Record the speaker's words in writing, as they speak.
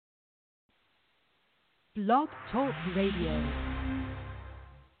Blog Talk Radio.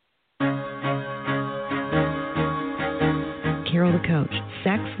 Carol the Coach.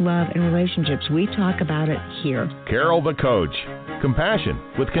 Sex, love, and relationships. We talk about it here. Carol the Coach. Compassion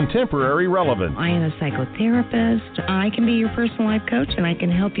with contemporary relevance. I am a psychotherapist. I can be your personal life coach, and I can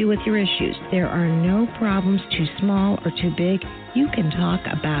help you with your issues. There are no problems too small or too big. You can talk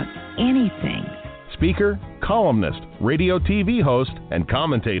about anything. Speaker, columnist, radio TV host, and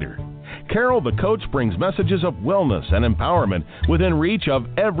commentator. Carol the Coach brings messages of wellness and empowerment within reach of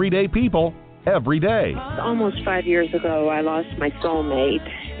everyday people every day. Almost 5 years ago, I lost my soulmate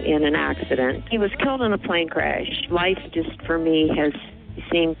in an accident. He was killed in a plane crash. Life just, for me, has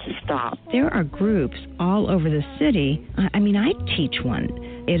seemed to stop. There are groups all over the city. I teach one.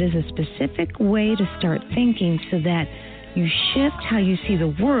 It is a specific way to start thinking so that you shift how you see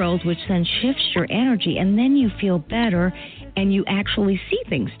the world, which then shifts your energy, and then you feel better and you actually see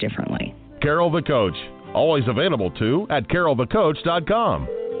things differently. Carol the Coach. Always available, too, at carolthecoach.com.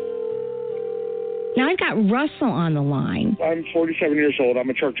 Now, I've got Russell on the line. I'm 47 years old. I'm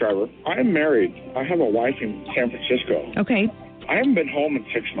a truck driver. I'm married. I have a wife in San Francisco. Okay. I haven't been home in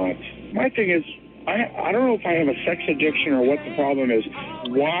 6 months. My thing is, I don't know if I have a sex addiction or what the problem is.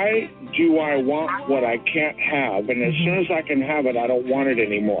 Why do I want what I can't have? And as soon as I can have it, I don't want it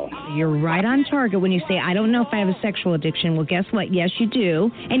anymore. You're right on target when you say, I don't know if I have a sexual addiction. Well, guess what? Yes, you do.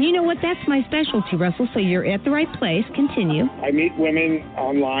 And you know what? That's my specialty, Russell, so you're at the right place. Continue. I meet women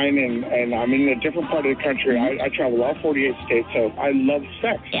online, and I'm in a different part of the country. I travel all 48 states, so I love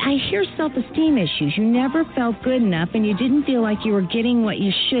sex. I hear self-esteem issues. You never felt good enough, and you didn't feel like you were getting what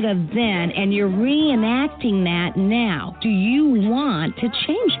you should have then, and you're reenacting that now. Do you want to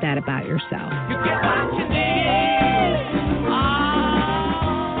change that about yourself? You get what you need.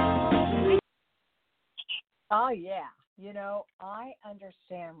 Oh, yeah. You know, I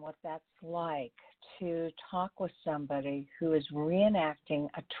understand what that's like to talk with somebody who is reenacting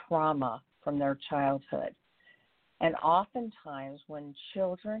a trauma from their childhood. And oftentimes when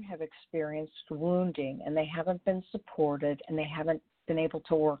children have experienced wounding and they haven't been supported and they haven't been able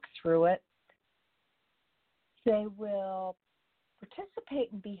to work through it, they will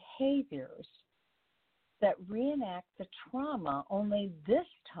participate in behaviors that reenact the trauma, only this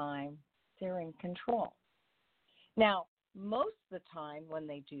time they're in control. Now, most of the time when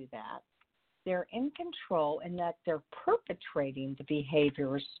they do that, they're in control in that they're perpetrating the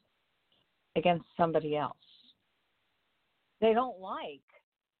behaviors against somebody else. They don't like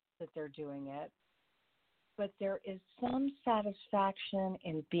that they're doing it, but there is some satisfaction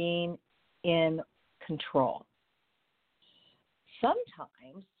in being in control.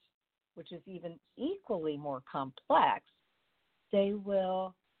 Sometimes, which is even equally more complex, they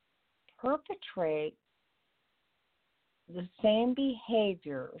will perpetrate the same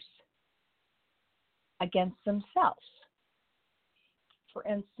behaviors against themselves. For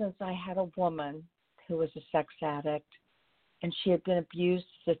instance, I had a woman who was a sex addict, and she had been abused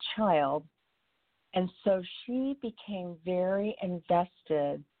as a child, and so she became very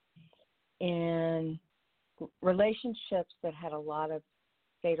invested in relationships that had a lot of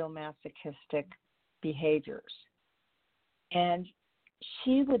sadomasochistic behaviors. And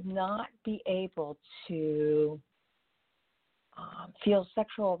she would not be able to feel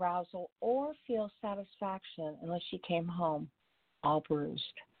sexual arousal or feel satisfaction unless she came home all bruised.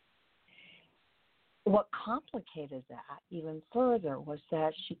 What complicated that even further was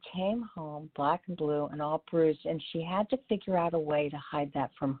that she came home black and blue and all bruised, and she had to figure out a way to hide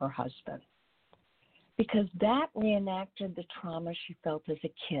that from her husband, because that reenacted the trauma she felt as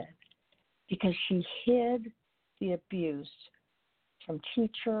a kid, because she hid the abuse from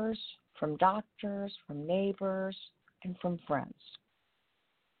teachers, from doctors, from neighbors, and from friends.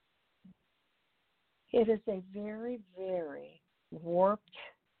 It is a very, very warped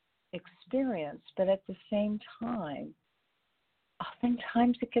experience, but at the same time,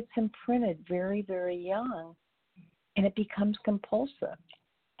 oftentimes it gets imprinted very, very young, and it becomes compulsive.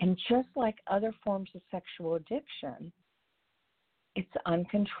 And just like other forms of sexual addiction, it's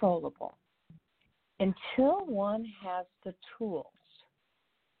uncontrollable. Until one has the tools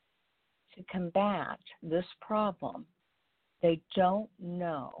to combat this problem, they don't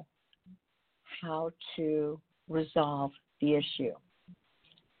know how to resolve the issue.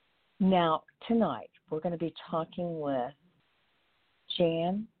 Now, tonight, we're going to be talking with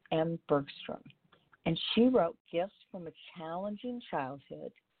Jan M. Bergstrom, and she wrote Gifts from a Challenging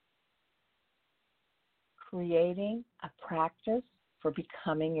Childhood, Creating a Practice for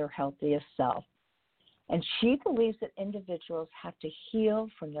Becoming Your Healthiest Self. And she believes that individuals have to heal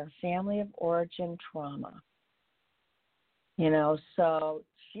from their family of origin trauma. You know, so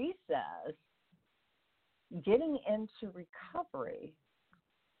she says getting into recovery,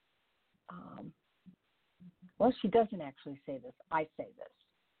 well, she doesn't actually say this. I say this.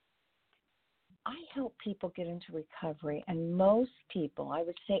 I help people get into recovery, and most people, I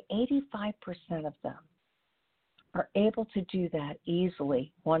would say 85% of them, are able to do that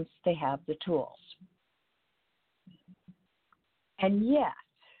easily once they have the tools. And yet,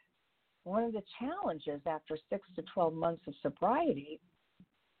 one of the challenges after 6 to 12 months of sobriety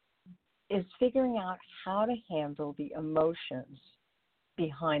is figuring out how to handle the emotions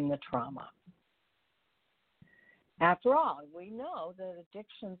behind the trauma. After all, we know that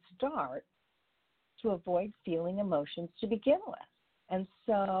addictions start to avoid feeling emotions to begin with. And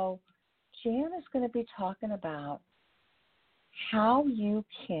so Jan is going to be talking about how you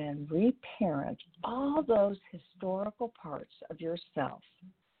can reparent all those historical parts of yourself,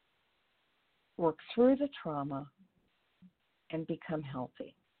 work through the trauma, and become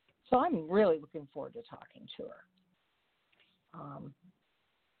healthy. So I'm really looking forward to talking to her.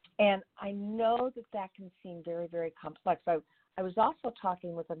 And I know that can seem very, very complex. I was also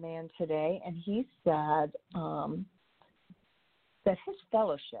talking with a man today, and he said that his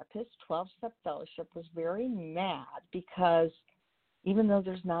fellowship, his 12-step fellowship, was very mad because even though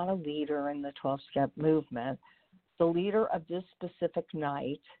there's not a leader in the 12-step movement, the leader of this specific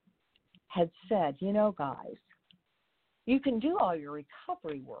night had said, you know, guys, you can do all your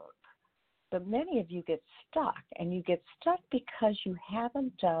recovery work, but many of you get stuck, and you get stuck because you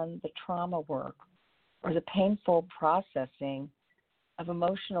haven't done the trauma work or the painful processing of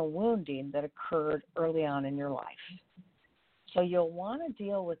emotional wounding that occurred early on in your life. So you'll want to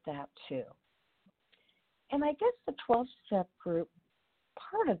deal with that too. And I guess the 12-step group,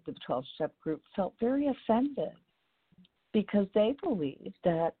 part of the 12-step group, felt very offended because they believed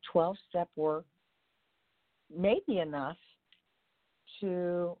that 12-step work may be enough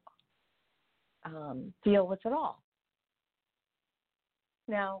to deal with it all.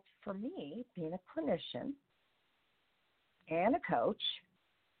 Now, for me, being a clinician and a coach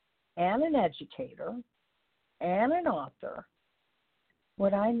and an educator and an author,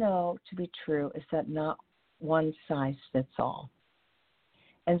 what I know to be true is that not one size fits all.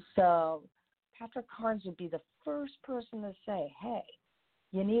 And so Patrick Carnes would be the first person to say, hey,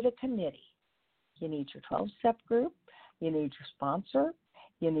 you need a committee. You need your 12-step group. You need your sponsor.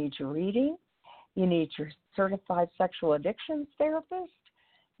 You need your reading. You need your certified sexual addictions therapist.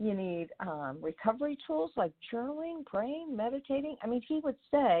 You need recovery tools like journaling, praying, meditating. I mean, he would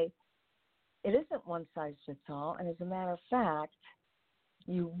say it isn't one size fits all. And as a matter of fact,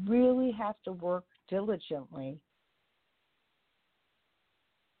 you really have to work diligently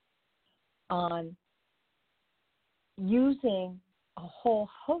on using a whole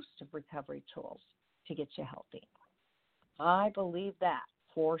host of recovery tools to get you healthy. I believe that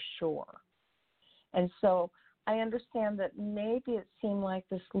for sure. And so I understand that maybe it seemed like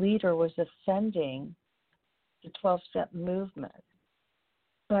this leader was offending the 12-step movement.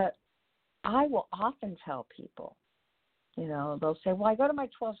 But I will often tell people, you know, they'll say, well, I go to my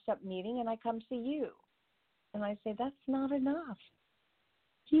 12-step meeting and I come see you. And I say, that's not enough.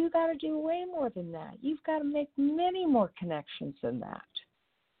 You got to do way more than that. You've got to make many more connections than that.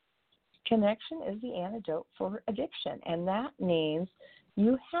 Connection is the antidote for addiction, and that means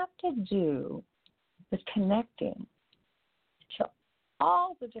you have to do the connecting to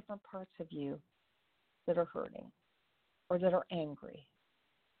all the different parts of you that are hurting or that are angry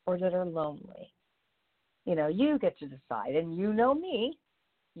or that are lonely. You know, you get to decide, and you know me.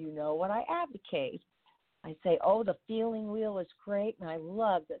 You know what I advocate. I say, oh, the feeling wheel is great, and I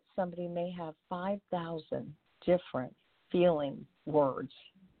love that somebody may have 5,000 different feeling words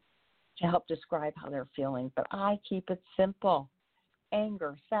to help describe how they're feeling, but I keep it simple.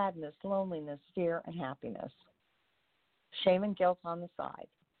 Anger, sadness, loneliness, fear, and happiness. Shame and guilt on the side.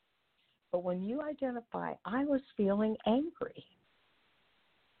 But when you identify, I was feeling angry,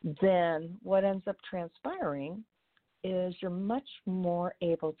 then what ends up transpiring is you're much more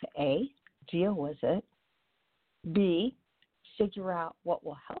able to A, deal with it, B, figure out what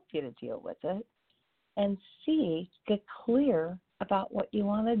will help you to deal with it, and C, get clear about what you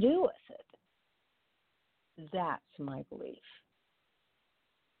want to do with it. That's my belief.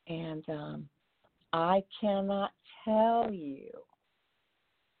 And I cannot tell you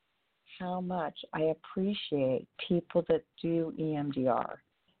how much I appreciate people that do EMDR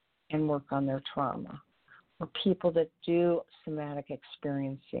and work on their trauma, or people that do somatic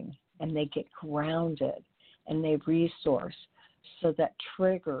experiencing and they get grounded and they resource so that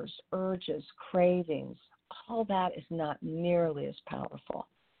triggers, urges, cravings, all that is not nearly as powerful.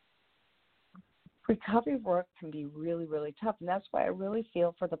 Recovery work can be really, really tough, and that's why I really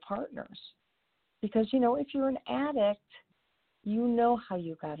feel for the partners Because, you know, if you're an addict, you know how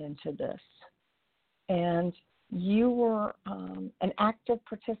you got into this. And you were an active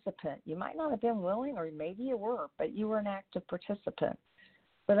participant. You might not have been willing, or maybe you were, but you were an active participant.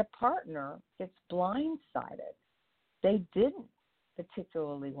 But a partner gets blindsided. They didn't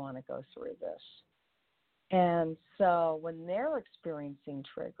particularly want to go through this. And so when they're experiencing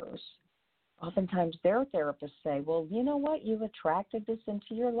triggers, oftentimes their therapists say, well, you know what? You've attracted this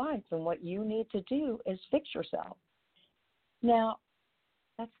into your life, and what you need to do is fix yourself. Now,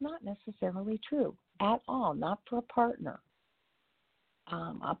 that's not necessarily true at all, not for a partner.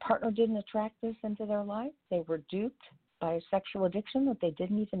 A partner didn't attract this into their life. They were duped by a sexual addiction that they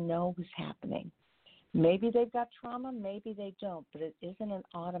didn't even know was happening. Maybe they've got trauma, maybe they don't, but it isn't an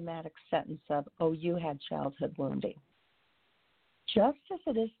automatic sentence of, oh, you had childhood wounding. Just as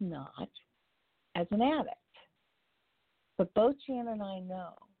it is not as an addict. But both Jan and I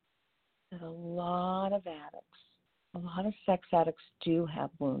know that a lot of addicts, a lot of sex addicts do have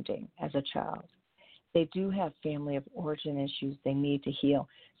wounding as a child. They do have family of origin issues they need to heal.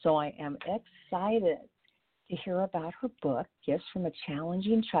 So I am excited to hear about her book, Gifts from a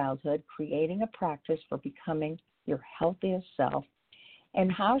Challenging Childhood, Creating a Practice for Becoming Your Healthiest Self, and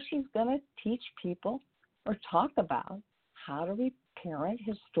how she's going to teach people or talk about how to reparent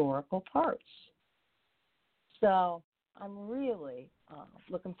historical parts. So I'm really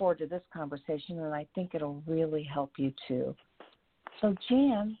looking forward to this conversation, and I think it'll really help you too. So,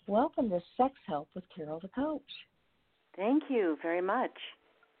 Jan, welcome to Sex Help with Carol the Coach. Thank you very much.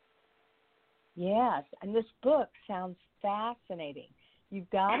 Yes, and this book sounds fascinating. You've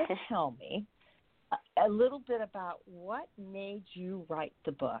got to tell me a little bit about what made you write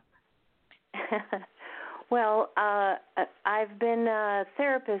the book. Well, I've been a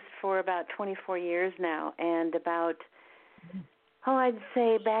therapist for about 24 years now, and I'd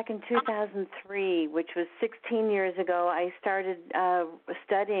say back in 2003, which was 16 years ago, I started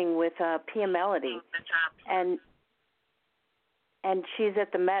studying with Pia Melody, and she's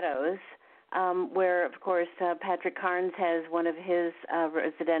at the Meadows, where, of course, Patrick Carnes has one of his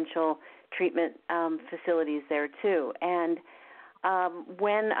residential treatment facilities there, too. And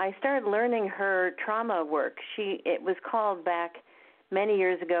when I started learning her trauma work, it was called back many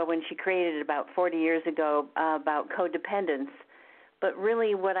years ago when she created it about 40 years ago about codependence. But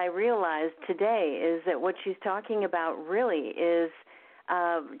really what I realized today is that what she's talking about really is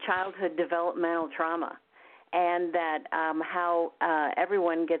childhood developmental trauma, and that how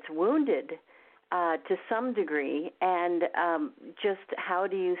everyone gets wounded to some degree, and just how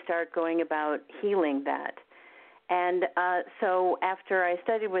do you start going about healing that. And so after I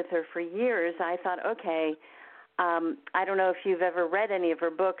studied with her for years, I thought, okay, I don't know if you've ever read any of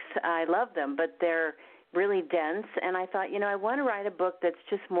her books. I love them, but they're really dense. And I thought, I want to write a book that's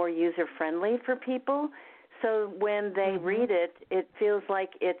just more user-friendly for people. So when they read it, it feels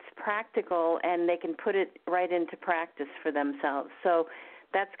like it's practical and they can put it right into practice for themselves. So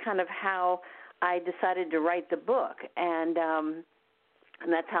that's kind of how I decided to write the book. And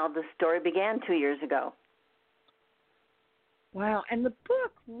that's how the story began 2 years ago. Wow, and the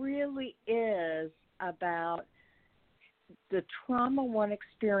book really is about the trauma one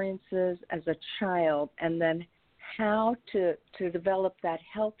experiences as a child, and then how to develop that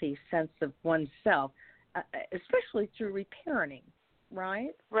healthy sense of oneself, especially through reparenting,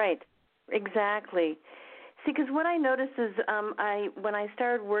 right? Right, exactly. See, because what I noticed is when I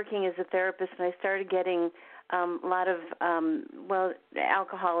started working as a therapist and I started getting a lot of,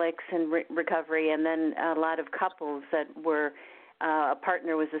 alcoholics in recovery, and then a lot of couples that were, a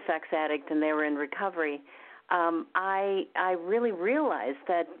partner was a sex addict and they were in recovery, I really realized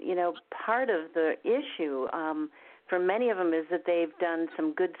that, part of the issue for many of them is that they've done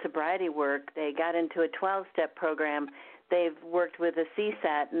some good sobriety work. They got into a 12-step program. They've worked with a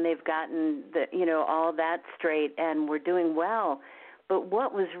CSAT, and they've gotten all that straight, and we're doing well. But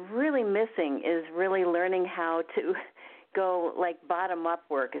what was really missing is really learning how to go like bottom-up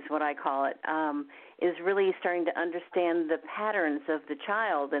work is what I call it, is really starting to understand the patterns of the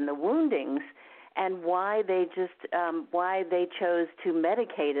child and the woundings, and why they chose to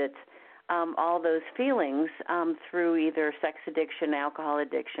medicate it, all those feelings through either sex addiction, alcohol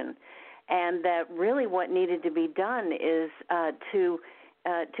addiction, and that really what needed to be done is to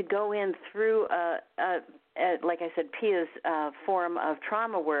go in through like I said, Pia's form of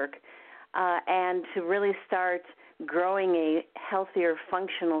trauma work, and to really start growing a healthier,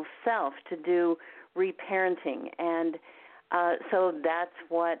 functional self, to do reparenting, and so that's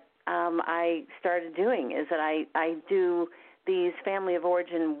what I started doing, is that I do these family of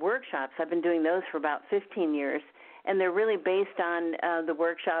origin workshops. I've been doing those for about 15 years, and they're really based on the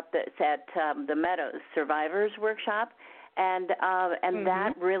workshop that's at the Meadows Survivors Workshop, and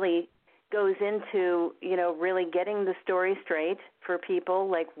that really goes into, really getting the story straight for people,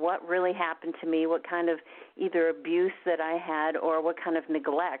 like what really happened to me, what kind of either abuse that I had or what kind of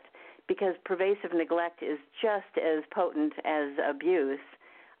neglect, because pervasive neglect is just as potent as abuse,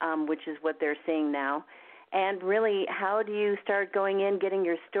 which is what they're seeing now. And really, how do you start going in, getting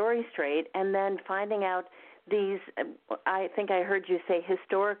your story straight, and then finding out these, I think I heard you say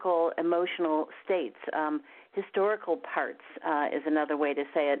historical emotional states, historical parts is another way to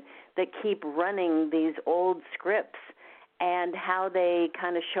say it, that keep running these old scripts and how they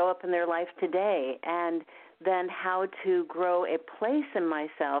kind of show up in their life today, and then how to grow a place in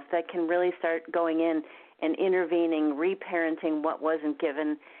myself that can really start going in and intervening, reparenting what wasn't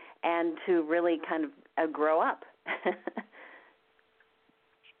given, and to really kind of grow up.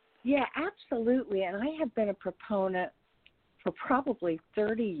 Yeah, absolutely. And I have been a proponent for probably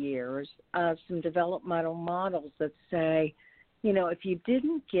 30 years of some developmental models that say, if you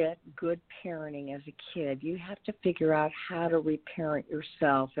didn't get good parenting as a kid, you have to figure out how to reparent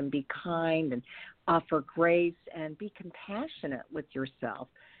yourself and be kind and offer grace and be compassionate with yourself.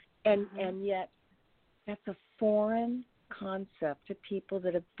 And yet that's a foreign concept to people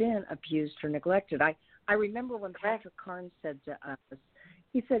that have been abused or neglected. I remember when Patrick Carnes said to us,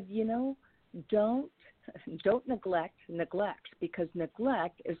 he said, don't neglect, because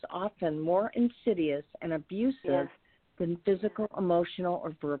neglect is often more insidious and abusive than physical, emotional,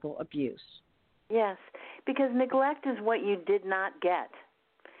 or verbal abuse. Yes, because neglect is what you did not get.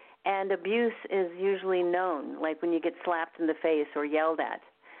 And abuse is usually known, like when you get slapped in the face or yelled at.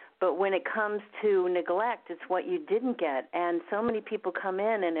 But when it comes to neglect, it's what you didn't get. And so many people come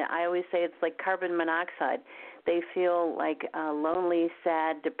in, and I always say it's like carbon monoxide. They feel like lonely,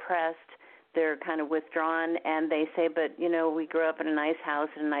 sad, depressed. They're kind of withdrawn, and they say, but, we grew up in a nice house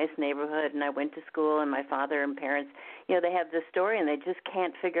in a nice neighborhood, and I went to school, and my father and parents, they have this story, and they just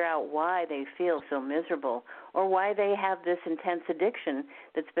can't figure out why they feel so miserable or why they have this intense addiction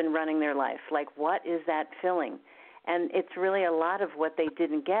that's been running their life. Like, what is that filling? And it's really a lot of what they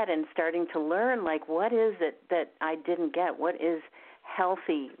didn't get, and starting to learn, like, what is it that I didn't get? What is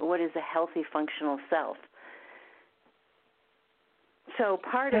healthy? What is a healthy, functional self? So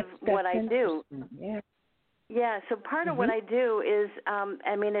part of what I do, so part of what I do is,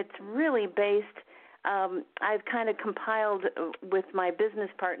 it's really based, I've kind of compiled with my business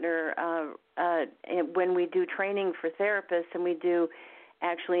partner when we do training for therapists and we do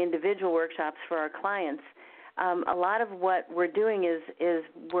actually individual workshops for our clients. A lot of what we're doing is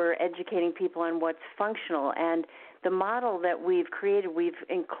we're educating people on what's functional, and the model that we've created, we've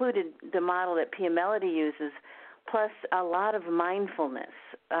included the model that Pia Melody uses, plus a lot of mindfulness,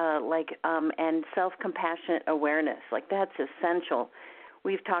 and self-compassionate awareness. Like, that's essential.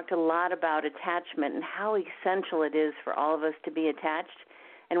 We've talked a lot about attachment and how essential it is for all of us to be attached.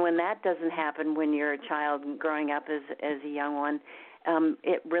 And when that doesn't happen when you're a child and growing up as a young one,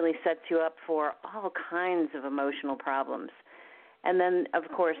 it really sets you up for all kinds of emotional problems. And then, of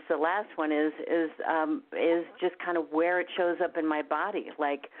course, the last one is just kind of where it shows up in my body.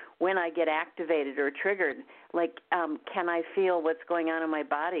 Like, when I get activated or triggered, like, can I feel what's going on in my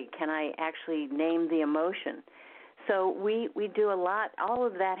body? Can I actually name the emotion? So we do a lot. All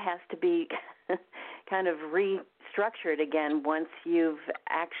of that has to be kind of restructured again once you've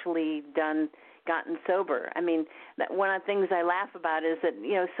actually gotten sober. I mean, one of the things I laugh about is that,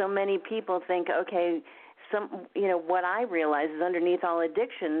 so many people think, okay, what I realize is underneath all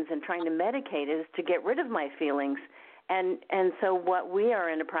addictions and trying to medicate is to get rid of my feelings. And so what we are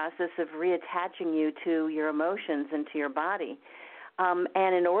in a process of reattaching you to your emotions and to your body.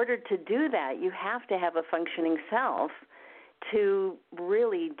 And in order to do that, you have to have a functioning self to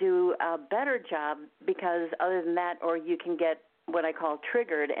really do a better job, because other than that, or you can get what I call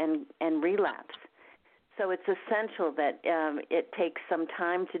triggered and relapse. So it's essential that it takes some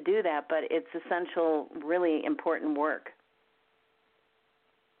time to do that, but it's essential, really important work.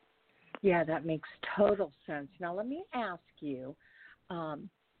 Yeah, that makes total sense. Now, let me ask you,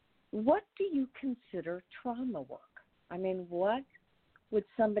 what do you consider trauma work? I mean, what would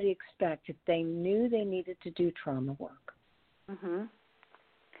somebody expect if they knew they needed to do trauma work? Mm-hmm.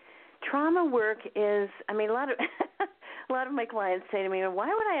 Trauma work is, a lot of a lot of my clients say to me, why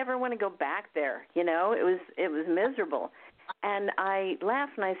would I ever want to go back there? It was miserable. And I laugh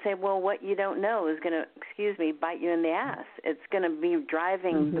and I say, well, what you don't know is going to, bite you in the ass. It's going to be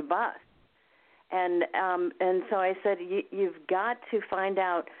driving the bus. And so I said, you've got to find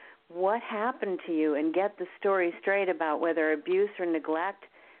out what happened to you and get the story straight about whether abuse or neglect,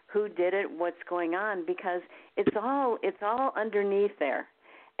 who did it, what's going on, because it's all underneath there.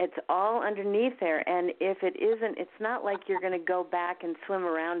 It's all underneath there, and if it isn't, it's not like you're going to go back and swim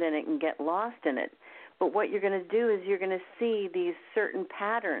around in it and get lost in it. But what you're going to do is you're going to see these certain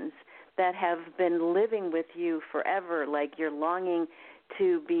patterns that have been living with you forever, like you're longing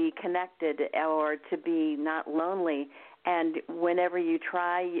to be connected or to be not lonely. And whenever you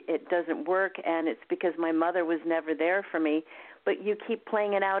try, it doesn't work, and it's because my mother was never there for me. But you keep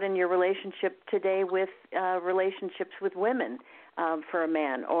playing it out in your relationship today with relationships with women for a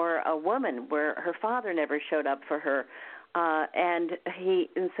man, or a woman where her father never showed up for her. And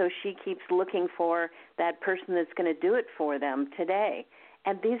so she keeps looking for that person that's going to do it for them today.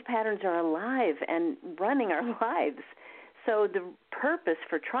 And these patterns are alive and running our lives. So the purpose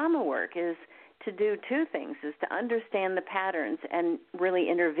for trauma work is to do two things, is to understand the patterns and really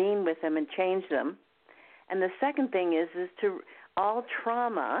intervene with them and change them. And the second thing is to all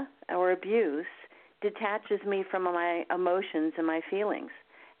trauma or abuse detaches me from my emotions and my feelings,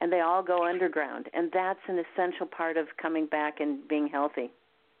 and they all go underground. And that's an essential part of coming back and being healthy.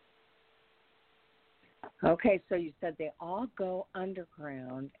 Okay, so you said they all go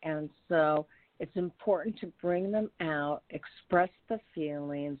underground, and so it's important to bring them out, express the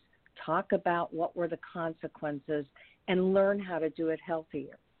feelings, talk about what were the consequences, and learn how to do it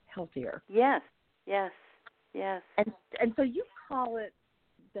healthier. Yes. And so you call it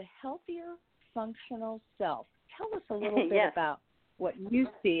the healthier functional self. Tell us a little bit Yes. about what you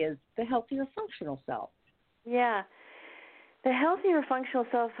see as the healthier functional self. Yeah. The healthier functional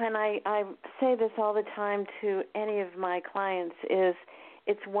self, and I say this all the time to any of my clients, is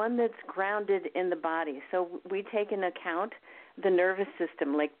it's one that's grounded in the body. So we take into account the nervous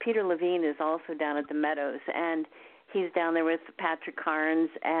system. Like Peter Levine is also down at the Meadows, and he's down there with Patrick Carnes,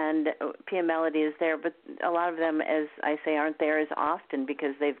 and Pia Melody is there, but a lot of them, as I say, aren't there as often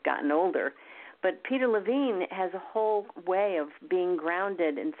because they've gotten older. But Peter Levine has a whole way of being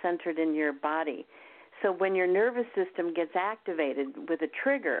grounded and centered in your body. So when your nervous system gets activated with a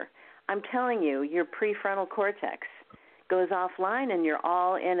trigger, I'm telling you, your prefrontal cortex goes offline and you're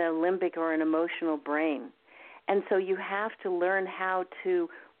all in a limbic or an emotional brain. And so you have to learn how to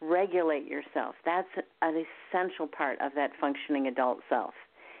regulate yourself. That's an essential part of that functioning adult self.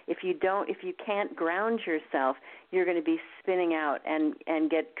 If you can't ground yourself, you're going to be spinning out and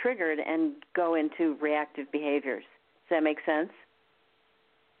get triggered and go into reactive behaviors. Does that make sense?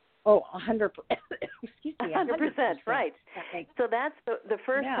 Oh, 100%. Excuse me. 100%, right. So that's the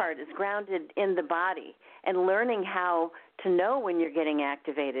first part is grounded in the body and learning how to know when you're getting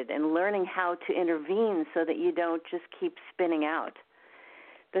activated and learning how to intervene so that you don't just keep spinning out.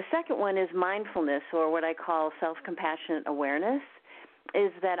 The second one is mindfulness, or what I call self-compassionate awareness,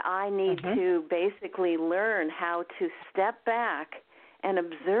 is that I need to basically learn how to step back and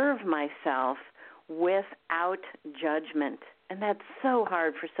observe myself without judgment. And that's so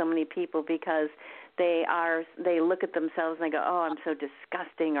hard for so many people because they look at themselves and they go, oh, I'm so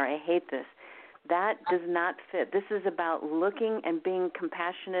disgusting, or I hate this. That does not fit. This is about looking and being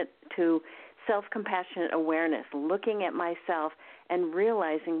compassionate to self-compassionate awareness, looking at myself and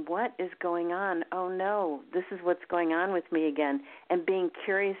realizing what is going on. Oh, no, this is what's going on with me again, and being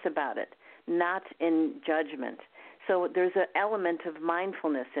curious about it, not in judgment. So there's an element of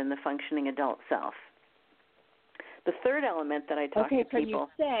mindfulness in the functioning adult self. The third element that I talk to people... Okay, so you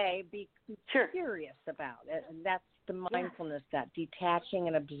say be curious about it, and that's the mindfulness, that detaching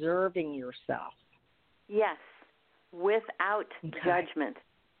and observing yourself. Yes, without judgment,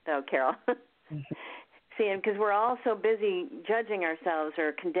 though, Carol. See, because we're all so busy judging ourselves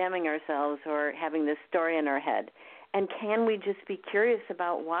or condemning ourselves or having this story in our head. And can we just be curious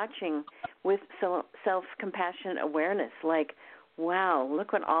about watching with self-compassionate awareness, like, wow,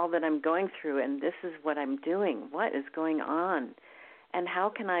 look at all that I'm going through, and this is what I'm doing. What is going on? And how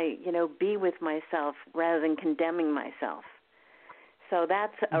can I, be with myself rather than condemning myself? So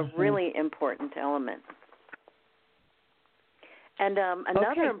that's a really important element. And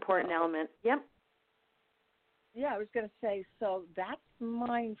another important element, Yeah, I was going to say, so that's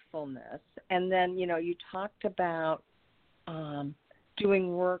mindfulness. And then, you talked about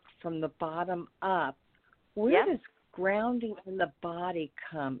doing work from the bottom up. Where does grounding in the body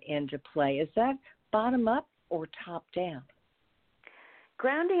come into play? Is that bottom up or top down?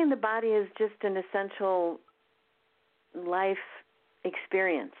 Grounding in the body is just an essential life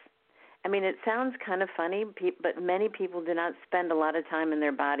experience. I mean, it sounds kind of funny, but many people do not spend a lot of time in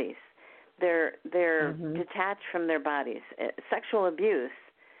their bodies. They're detached from their bodies. Sexual abuse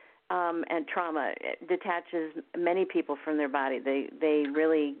and trauma detaches many people from their body. They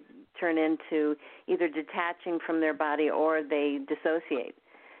really turn into either detaching from their body or they dissociate.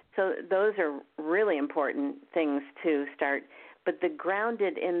 So those are really important things to start. But the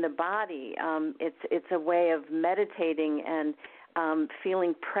grounded in the body, it's a way of meditating and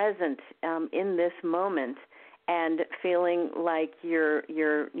feeling present in this moment, and feeling like your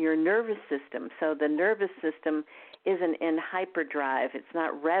nervous system. So the nervous system isn't in hyperdrive; it's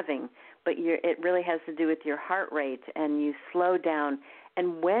not revving, but it really has to do with your heart rate, and you slow down.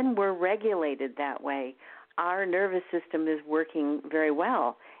 And when we're regulated that way, our nervous system is working very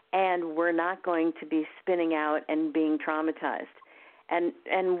well, and we're not going to be spinning out and being traumatized.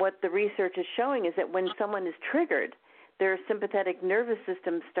 And what the research is showing is that when someone is triggered, their sympathetic nervous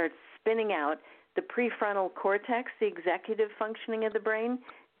system starts spinning out. The prefrontal cortex, the executive functioning of the brain,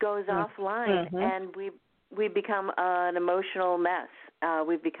 goes offline, and we become an emotional mess.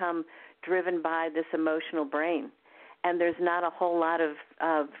 We've become driven by this emotional brain, and there's not a whole lot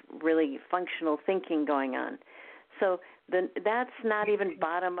of really functional thinking going on. So that's not even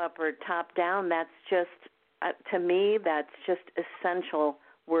bottom up or top down. That's just, to me, that's just essential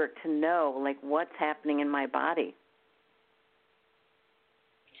work to know, like, what's happening in my body.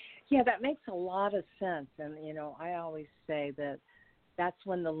 Yeah, that makes a lot of sense. And, I always say that that's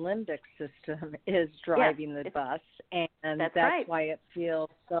when the limbic system is driving the bus, and that's right. why it feels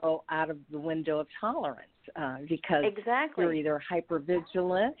so out of the window of tolerance, because you're either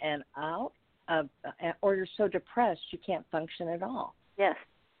hypervigilant and out, or you're so depressed you can't function at all. Yes,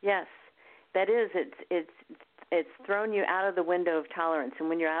 that is. It's thrown you out of the window of tolerance, and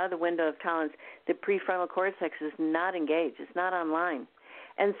when you're out of the window of tolerance, the prefrontal cortex is not engaged. It's not online.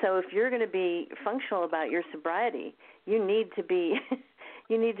 And so if you're going to be functional about your sobriety, you need to be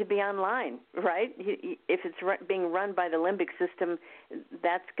online, right? If it's being run by the limbic system,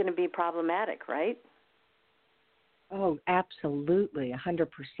 that's going to be problematic, right? Oh, absolutely, 100%.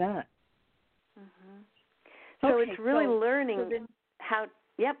 So it's really learning how.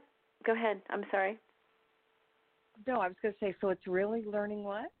 Yep. Go ahead. I'm sorry. No, I was going to say. So it's really learning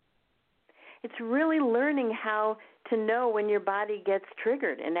what? It's really learning how to know when your body gets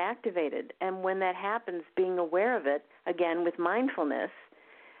triggered and activated. And when that happens, being aware of it, again, with mindfulness,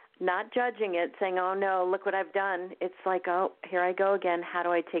 not judging it, saying, oh, no, look what I've done. It's like, oh, here I go again. How do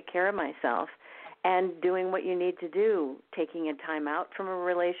I take care of myself? And doing what you need to do, taking a time out from a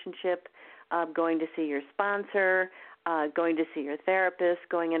relationship, going to see your sponsor, going to see your therapist,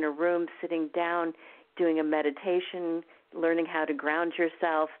 going in a room, sitting down, doing a meditation, learning how to ground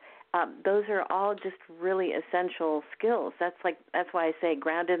yourself. Those are all just really essential skills. That's why I say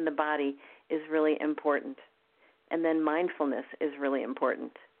grounded in the body is really important. And then mindfulness is really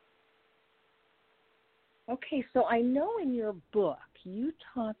important. Okay, so I know in your book you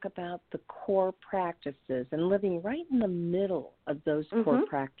talk about the core practices and living right in the middle of those core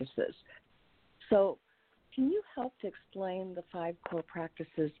practices. So can you help to explain the 5 core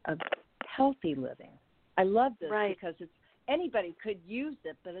practices of healthy living? I love this because anybody could use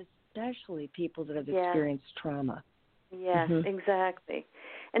it, but especially people that have experienced trauma. Yes, exactly.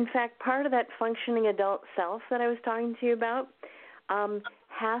 In fact, part of that functioning adult self that I was talking to you about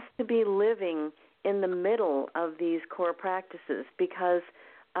has to be living in the middle of these core practices, because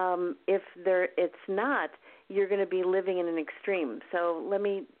if it's not, you're going to be living in an extreme. So let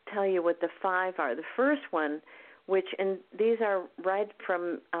me tell you what the 5 are. The first one, and these are right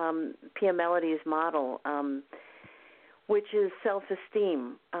from Pia Melody's model, which is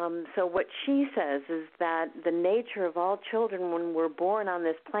self-esteem. So what she says is that the nature of all children when we're born on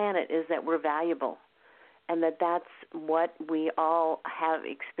this planet is that we're valuable, and that's what we all have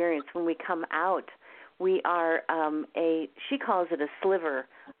experienced. When we come out, we are she calls it a sliver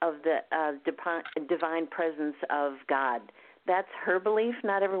of the divine presence of God. That's her belief.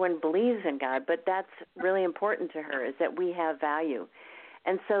 Not everyone believes in God, but that's really important to her, is that we have value.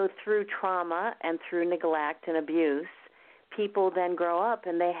 And so through trauma and through neglect and abuse, people then grow up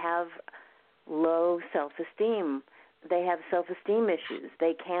and they have low self-esteem. They have self-esteem issues.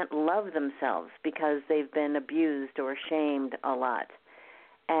 They can't love themselves because they've been abused or shamed a lot.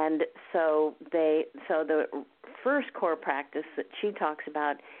 And so the first core practice that she talks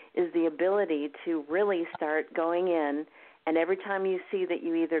about is the ability to really start going in, and every time you see that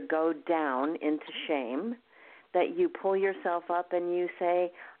you either go down into shame, that you pull yourself up and you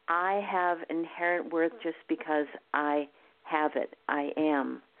say, I have inherent worth just because I have it. I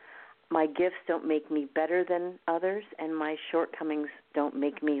am. My gifts don't make me better than others, and my shortcomings don't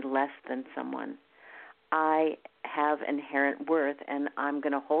make me less than someone. I have inherent worth, and I'm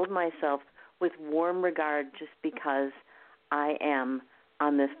going to hold myself with warm regard just because I am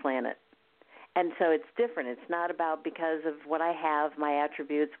on this planet. And so it's different. It's not about because of what I have, my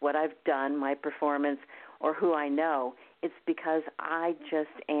attributes, what I've done, my performance, or who I know. It's because I just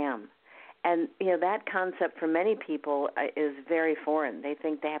am. And, that concept for many people is very foreign. They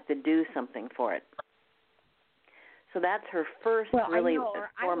think they have to do something for it. So that's her first really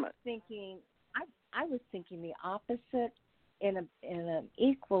foremost. I was thinking the opposite in an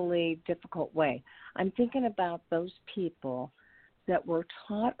equally difficult way. I'm thinking about those people that were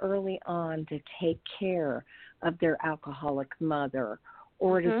taught early on to take care of their alcoholic mother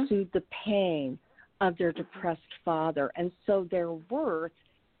or to soothe the pain of their depressed father. And so their worth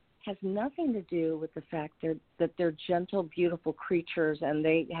has nothing to do with the fact that they're gentle, beautiful creatures and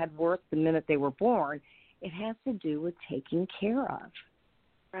they had worth the minute they were born. It has to do with taking care of.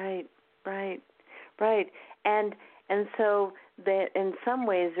 Right. And so that in some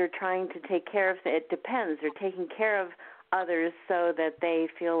ways they're trying to take care of, it depends, they're taking care of others so that they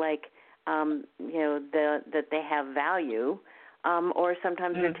feel like, that they have value, or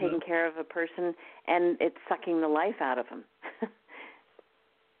sometimes they're taking care of a person and it's sucking the life out of them.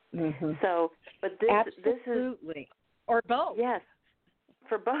 So, but this is, or both. Yes,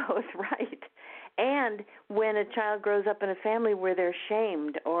 for both, right. And when a child grows up in a family where they're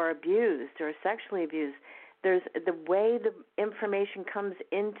shamed or abused or sexually abused, there's the way the information comes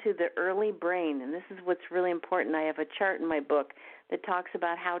into the early brain, and this is what's really important. I have a chart in my book that talks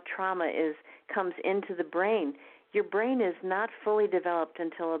about how trauma comes into the brain. Your brain is not fully developed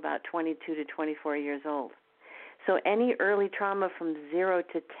until about 22 to 24 years old. So any early trauma from 0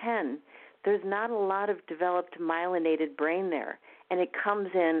 to 10, there's not a lot of developed myelinated brain there. And it comes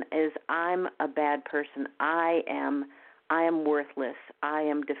in as I'm a bad person. I am worthless. I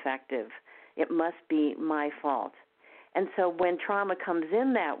am defective. It must be my fault. And so when trauma comes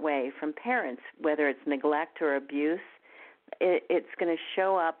in that way from parents, whether it's neglect or abuse, it's going to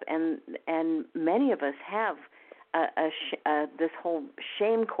show up, and many of us have this whole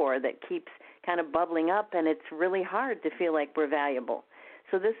shame core that keeps kind of bubbling up, and it's really hard to feel like we're valuable.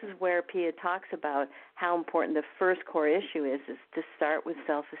 So this is where Pia talks about how important the first core issue is to start with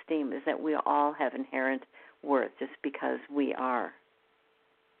self-esteem, is that we all have inherent worth just because we are.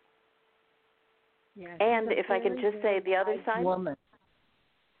 Yes, and if I can just say the other side. Woman.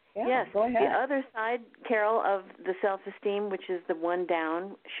 Yeah, yes, go ahead. The other side, Carol, of the self-esteem, which is the one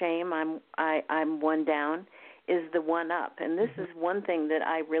down, shame, I'm one down, is the one up. And this is one thing that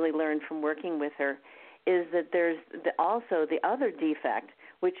I really learned from working with her, is that there's also the other defect,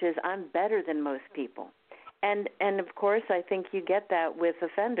 which is I'm better than most people. And of course, I think you get that with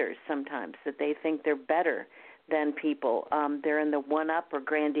offenders sometimes, that they think they're better than people. They're in the one-up or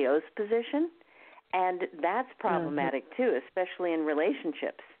grandiose position, and that's problematic too, especially in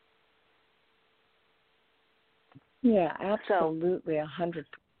relationships. Yeah, absolutely,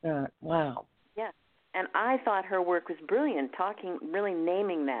 100%. Wow. Yeah, and I thought her work was brilliant, really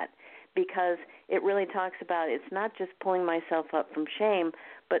naming that, because it really talks about it's not just pulling myself up from shame,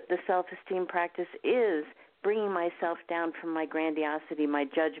 but the self-esteem practice is bringing myself down from my grandiosity, my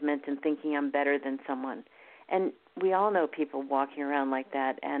judgment, and thinking I'm better than someone. And we all know people walking around like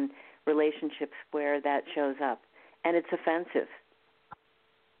that, and relationships where that shows up, and it's offensive.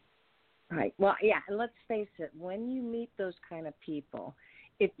 Right. Well, yeah, and let's face it, when you meet those kind of people,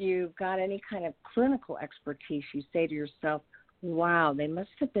 if you've got any kind of clinical expertise, you say to yourself, wow, they must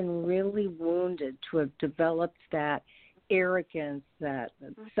have been really wounded to have developed that arrogance, that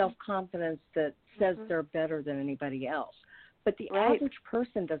self-confidence that says they're better than anybody else. But the average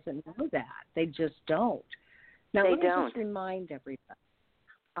person doesn't know that. They just don't. Now, let me just remind everybody,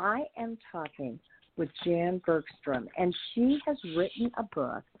 I am talking with Jan Bergstrom, and she has written a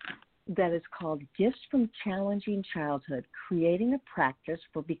book that is called Gifts from Challenging Childhood, Creating a Practice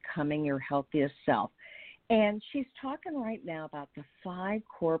for Becoming Your Healthiest Self. And she's talking right now about the 5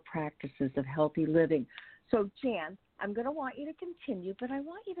 core practices of healthy living. So, Jan, I'm going to want you to continue, but I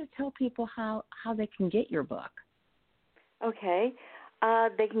want you to tell people how they can get your book. Okay.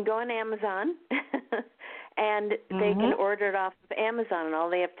 They can go on Amazon, and they can order it off of Amazon, and all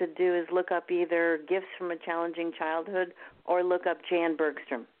they have to do is look up either Gifts from a Challenging Childhood or look up Jan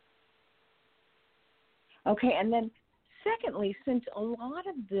Bergstrom. Okay, and then secondly, since a lot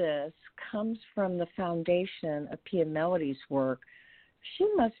of this comes from the foundation of Pia Melody's work, she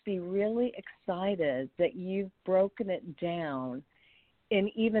must be really excited that you've broken it down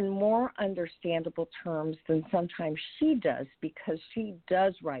in even more understandable terms than sometimes she does, because she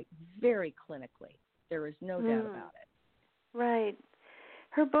does write very clinically. There is no doubt about it. Right.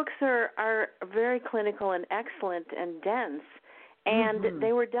 Her books are very clinical and excellent and dense, and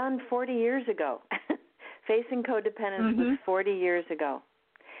they were done 40 years ago. Facing Codependence was 40 years ago.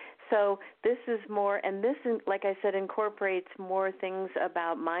 So this is more, and this, like I said, incorporates more things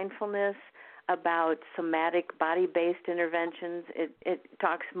about mindfulness, about somatic body-based interventions. It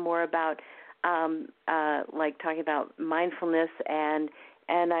talks more about like talking about mindfulness, and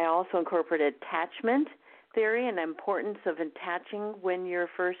I also incorporate attachment theory and the importance of attaching when you're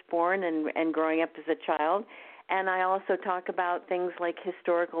first born and growing up as a child. And I also talk about things like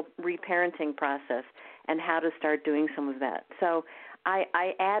historical reparenting process and how to start doing some of that. So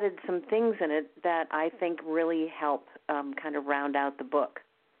I added some things in it that I think really help kind of round out the book.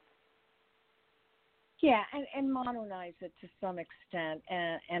 Yeah, and modernize it to some extent.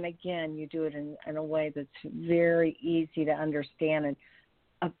 And again, you do it in a way that's very easy to understand and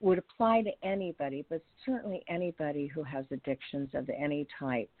would apply to anybody, but certainly anybody who has addictions of any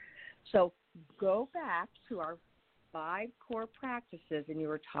type. So go back to our 5 core practices, and you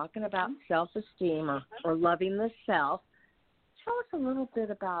were talking about self-esteem or loving the self. Tell us a little bit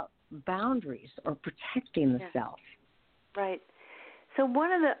about boundaries or protecting the self. Right. So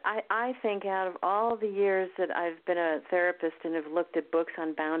one of the, I think out of all the years that I've been a therapist and have looked at books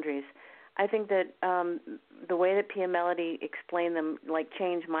on boundaries, I think that the way that Pia Mellody explained them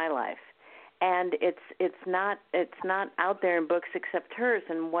changed my life. And it's not out there in books except hers.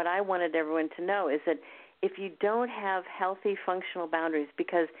 And what I wanted everyone to know is that if you don't have healthy functional boundaries,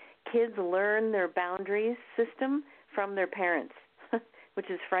 because kids learn their boundaries system from their parents, which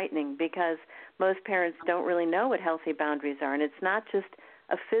is frightening because most parents don't really know what healthy boundaries are. And it's not just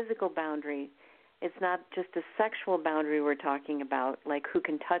a physical boundary. It's not just a sexual boundary we're talking about, like who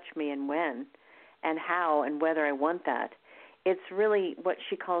can touch me and when and how and whether I want that. It's really what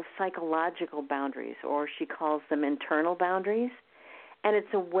she calls psychological boundaries, or she calls them internal boundaries. And it's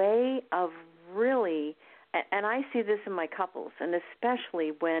a way of really, and I see this in my couples, and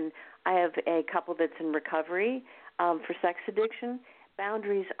especially when I have a couple that's in recovery for sex addiction,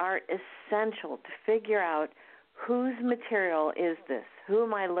 boundaries are essential to figure out whose material is this? Who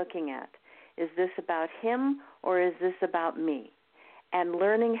am I looking at? Is this about him or is this about me? And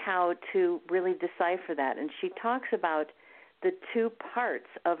learning how to really decipher that. And she talks about the 2 parts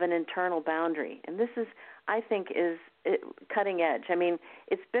of an internal boundary. And this is, I think, is cutting edge. I mean,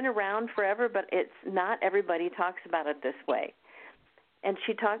 it's been around forever, but it's not everybody talks about it this way. And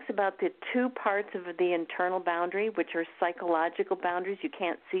she talks about the 2 parts of the internal boundary, which are psychological boundaries. You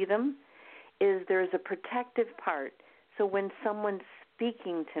can't see them. Is there's a protective part. So when someone's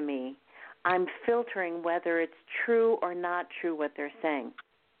speaking to me, I'm filtering whether it's true or not true what they're saying.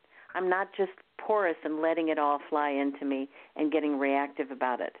 I'm not just porous and letting it all fly into me and getting reactive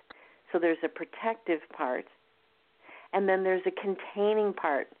about it. So there's a protective part. And then there's a containing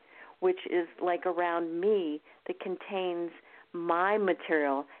part, which is like around me that contains my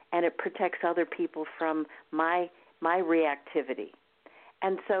material, and it protects other people from my reactivity.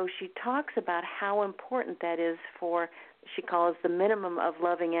 And so she talks about how important that is for, she calls the minimum of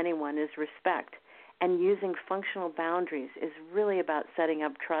loving anyone is respect. And using functional boundaries is really about setting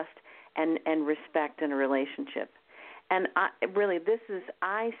up trust and respect in a relationship. And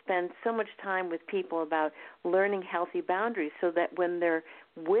I spend so much time with people about learning healthy boundaries so that when they're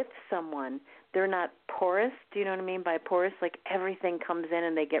with someone, they're not porous. Do you know what I mean by porous? Like everything comes in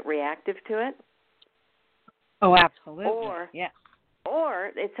and they get reactive to it. Oh, absolutely.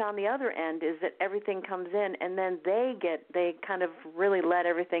 Or it's on the other end, is that everything comes in and then they kind of really let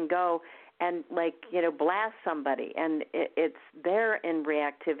everything go and blast somebody, and they're in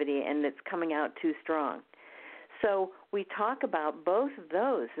reactivity and it's coming out too strong. So we talk about both of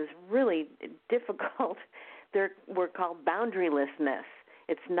those as really difficult. We're called boundarylessness.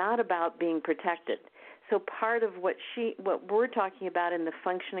 It's not about being protected. So part of what we're talking about in the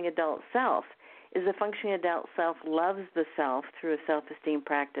functioning adult self is the functioning adult self loves the self through a self-esteem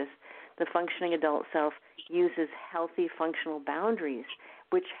practice. The functioning adult self uses healthy functional boundaries,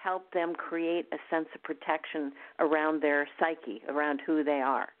 which help them create a sense of protection around their psyche, around who they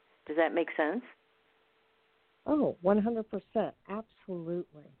are. Does that make sense? Oh, 100%. Absolutely.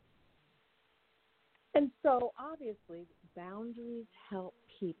 And so, obviously, boundaries help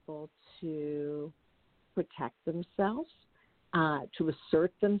people to protect themselves, to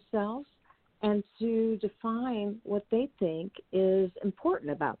assert themselves, and to define what they think is important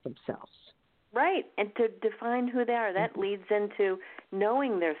about themselves. Right, and to define who they are. That leads into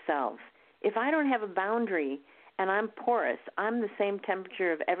knowing themselves. If I don't have a boundary and I'm porous, I'm the same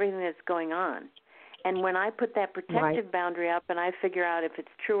temperature of everything that's going on. And when I put that protective boundary up and I figure out if it's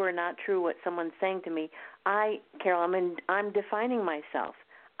true or not true what someone's saying to me, Carol, I'm defining myself.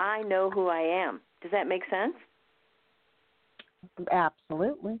 I know who I am. Does that make sense?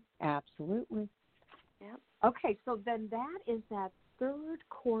 Absolutely. Absolutely. Yep. Okay, so then that is that third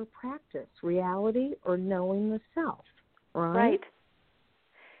core practice, reality or knowing the self, right? Right.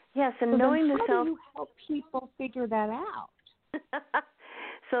 Yes, and so knowing then the how self. do you help people figure that out?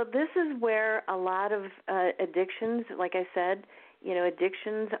 So this is where a lot of addictions, like I said,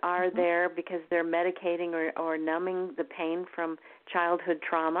 addictions are there because they're medicating or numbing the pain from childhood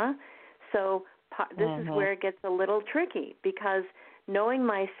trauma. So this is where it gets a little tricky, because knowing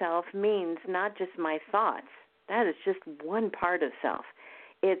myself means not just my thoughts. That is just one part of self.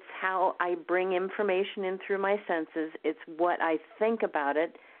 It's how I bring information in through my senses. It's what I think about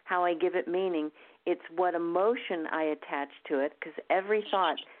it, how I give it meaning. It's what emotion I attach to it, because every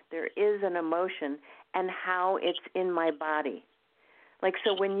thought, there is an emotion, and how it's in my body. Like,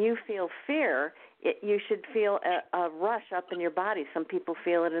 so when you feel fear, you should feel a rush up in your body. Some people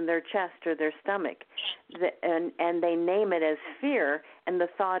feel it in their chest or their stomach, and they name it as fear, and the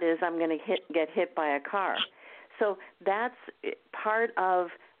thought is, I'm going to get hit by a car. So that's part of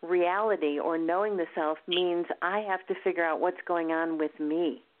reality, or knowing the self means I have to figure out what's going on with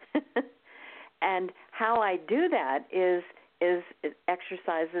me. And how I do that is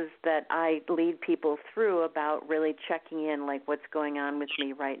exercises that I lead people through about really checking in, like what's going on with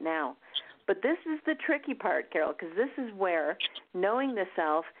me right now. But this is the tricky part, Carol, because this is where knowing the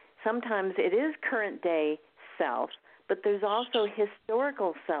self, sometimes it is current day self, but there's also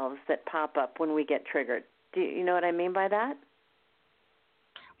historical selves that pop up when we get triggered. Do you know what I mean by that?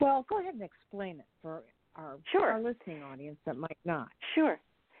 Well, go ahead and explain it for our listening audience that might not. Sure.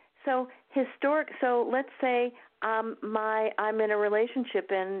 So let's say I'm in a relationship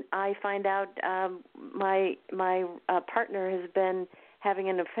and I find out my partner has been having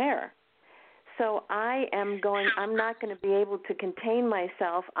an affair. So I'm not going to be able to contain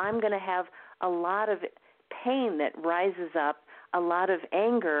myself. I'm going to have a lot of pain that rises up, a lot of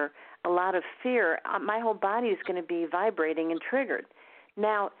anger, a lot of fear. My whole body is going to be vibrating and triggered.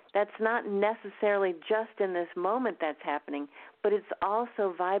 Now, that's not necessarily just in this moment that's happening, but it's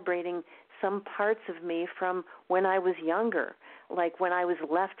also vibrating some parts of me from when I was younger, like when I was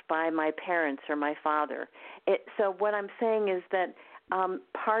left by my parents or my father. So what I'm saying is that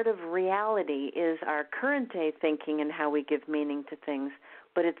part of reality is our current day thinking and how we give meaning to things,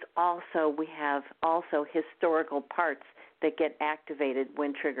 but it's also, we have also historical parts that get activated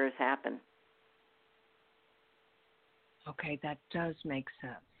when triggers happen. Okay, that does make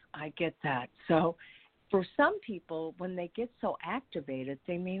sense. I get that. So for some people, when they get so activated,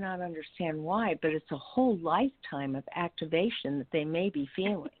 they may not understand why, but it's a whole lifetime of activation that they may be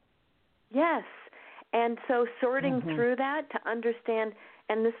feeling. Yes. And so sorting through that to understand,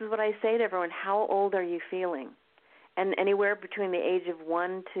 and this is what I say to everyone, how old are you feeling? And anywhere between the age of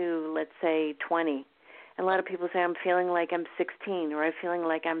 1 to, let's say, 20. And a lot of people say, I'm feeling like I'm 16, or I'm feeling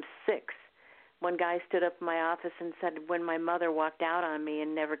like I'm 6. One guy stood up in my office and said, when my mother walked out on me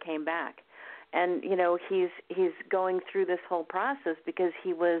and never came back. And, he's going through this whole process because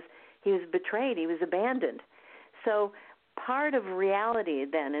he was betrayed, he was abandoned. So part of reality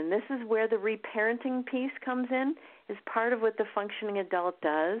then, and this is where the reparenting piece comes in, is part of what the functioning adult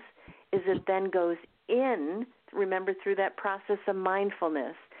does, is it then goes in, remember, through that process of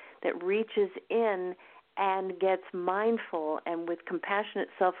mindfulness that reaches in and gets mindful, and with compassionate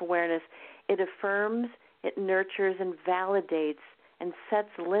self-awareness, it affirms, it nurtures, and validates and sets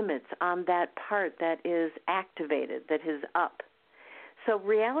limits on that part that is activated, that is up. So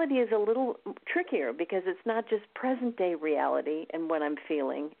reality is a little trickier because it's not just present-day reality and what I'm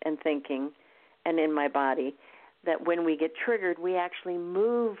feeling and thinking and in my body, that when we get triggered, we actually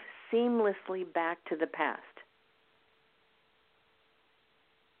move seamlessly back to the past.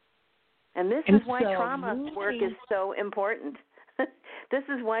 And this is why trauma work is so important. This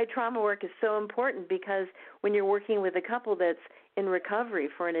is why trauma work is so important, because when you're working with a couple that's in recovery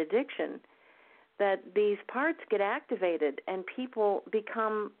for an addiction, that these parts get activated and people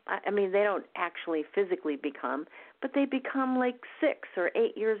become, they don't actually physically become, but they become like 6 or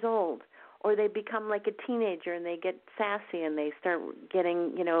 8 years old, or they become like a teenager and they get sassy and they start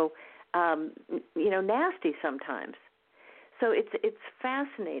getting, nasty sometimes. So it's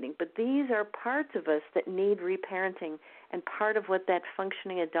fascinating, but these are parts of us that need reparenting, and part of what that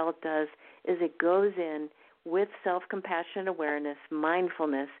functioning adult does is it goes in with self-compassionate awareness,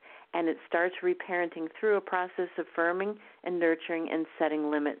 mindfulness, and it starts reparenting through a process of affirming and nurturing and setting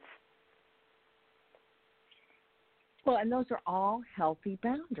limits. Well, and those are all healthy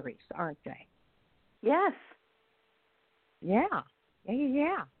boundaries, aren't they? Yes. Yeah.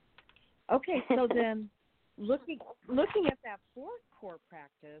 Okay, so then looking at that fourth core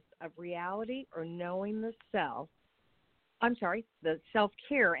practice of reality or knowing the self, the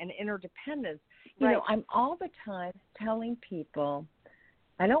self-care and interdependence, You know, I'm all the time telling people,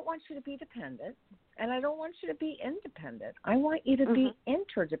 I don't want you to be dependent, and I don't want you to be independent. I want you to be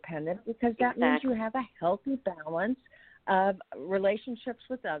interdependent, because that means you have a healthy balance of relationships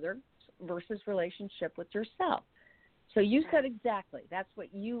with others versus relationship with yourself. So you said exactly. That's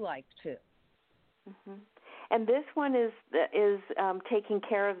what you like too. And this one is taking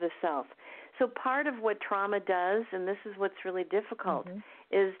care of the self. So part of what trauma does, and this is what's really difficult,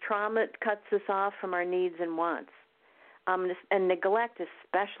 is trauma cuts us off from our needs and wants. And neglect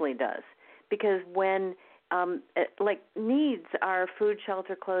especially does. Because when, needs are food,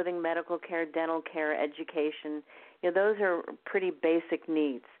 shelter, clothing, medical care, dental care, education, those are pretty basic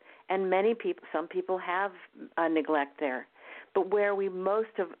needs. And some people have neglect there. But where most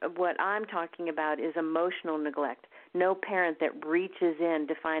of what I'm talking about is emotional neglect. No parent that reaches in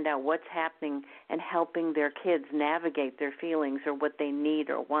to find out what's happening and helping their kids navigate their feelings or what they need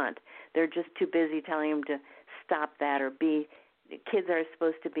or want. They're just too busy telling them to stop that or kids are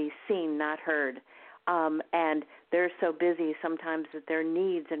supposed to be seen, not heard. And they're so busy sometimes that their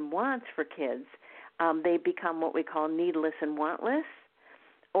needs and wants for kids, they become what we call needless and wantless,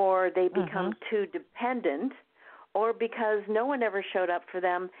 or they become too dependent, or because no one ever showed up for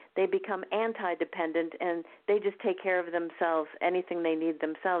them, they become anti-dependent and they just take care of themselves. Anything they need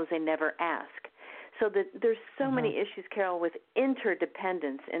themselves, they never ask. So there's so many issues, Carol, with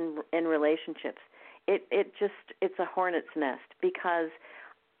interdependence in relationships. It's a hornet's nest, because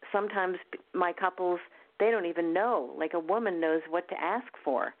sometimes my couples, they don't even know. Like, a woman knows what to ask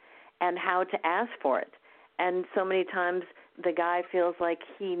for and how to ask for it. And so many times the guy feels like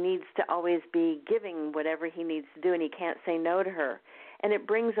he needs to always be giving whatever he needs to do, and he can't say no to her. And it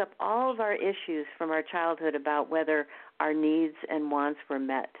brings up all of our issues from our childhood about whether our needs and wants were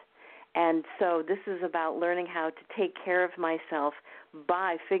met. And so this is about learning how to take care of myself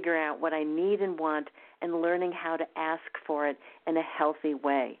by figuring out what I need and want and learning how to ask for it in a healthy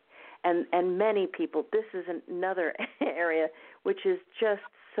way. And many people, this is another area which is just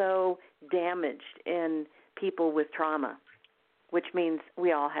so damaged in people with trauma, which means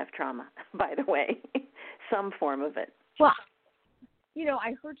we all have trauma, by the way, some form of it. Well,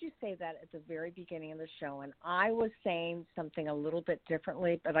 I heard you say that at the very beginning of the show, and I was saying something a little bit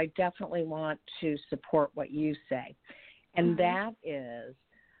differently, but I definitely want to support what you say. And that is,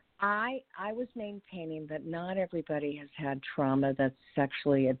 I was maintaining that not everybody has had trauma that's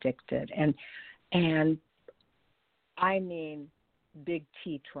sexually addicted. And I mean big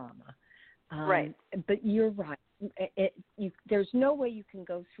T trauma. Right. But you're right. There's no way you can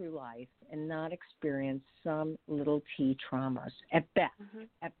go through life and not experience some little T traumas at best.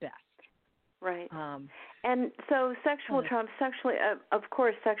 At best. Right. And so sexual trauma, of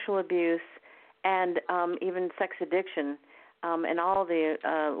course, sexual abuse, and even sex addiction, and all the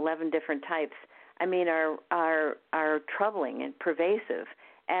 11 different types, I mean, are troubling and pervasive,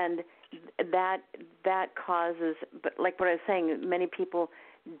 and that causes. But like what I was saying, many people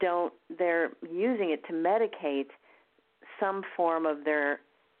they're using it to medicate some form of their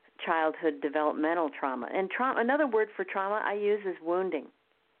childhood developmental trauma. And another word for trauma I use is wounding,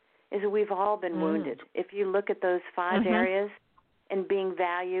 is that we've all been wounded. If you look at those 5 areas, and being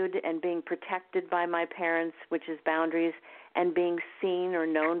valued and being protected by my parents, which is boundaries, and being seen or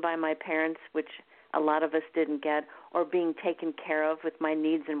known by my parents, which a lot of us didn't get, or being taken care of with my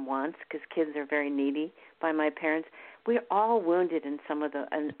needs and wants, because kids are very needy by my parents. We're all wounded in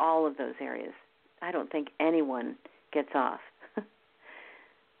all of those areas. I don't think anyone gets off.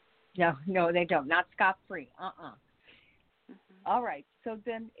 No, they don't. Not scot-free. All right. So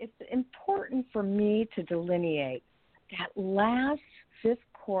then it's important for me to delineate that last 5th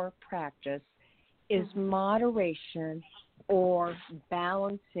core practice is moderation or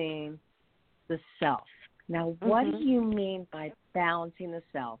balancing the self. Now, what do you mean by balancing the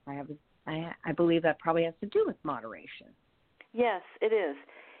self? I believe that probably has to do with moderation. Yes, it is.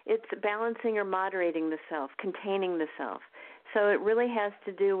 It's balancing or moderating the self, containing the self. So it really has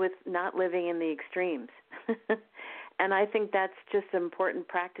to do with not living in the extremes. And I think that's just an important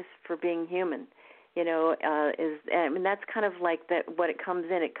practice for being human. That's kind of like that. What it comes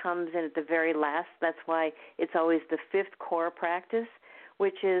in at the very last. That's why it's always the 5th core practice,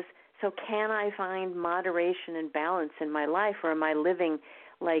 which is, so can I find moderation and balance in my life, or am I living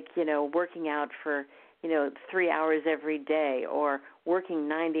like, working out for, 3 hours every day, or working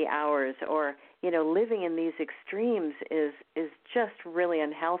 90 hours, or, living in these extremes is just really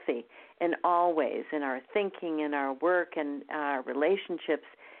unhealthy in all ways, in our thinking, in our work, and our relationships.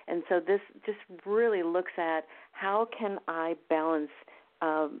 And so this just really looks at, how can I balance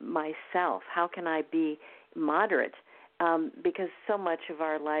myself? How can I be moderate because so much of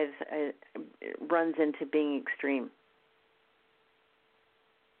our lives runs into being extreme.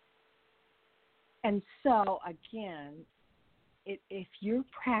 And so, again, if you're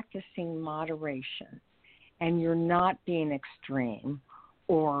practicing moderation and you're not being extreme,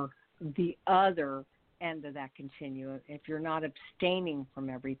 or the other end of that continuum, if you're not abstaining from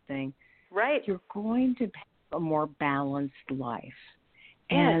everything, right, you're going to have a more balanced life.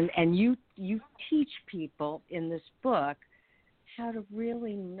 Yes. And you teach people in this book how to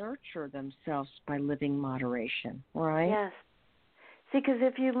really nurture themselves by living moderation, right? Yes. See, because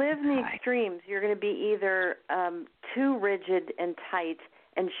if you live in the extremes, you're going to be either too rigid and tight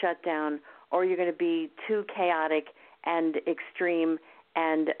and shut down, or you're going to be too chaotic and extreme,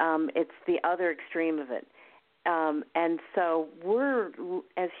 and it's the other extreme of it. And so we're,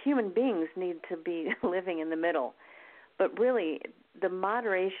 as human beings, need to be living in the middle. But really, the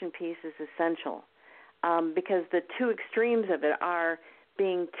moderation piece is essential, because the two extremes of it are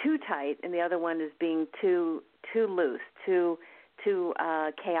being too tight, and the other one is being too loose, too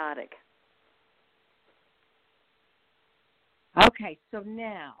chaotic. Okay, so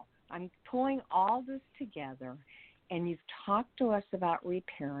now I'm pulling all this together, and you've talked to us about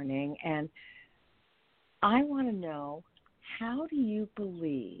reparenting, and I want to know, how do you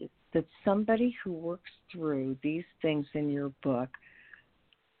believe that somebody who works through these things in your book,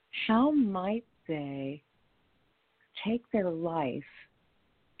 how might they take their life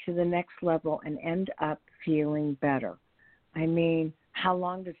to the next level and end up feeling better? I mean, how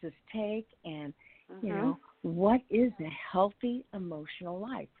long does this take? And, you know, what is a healthy emotional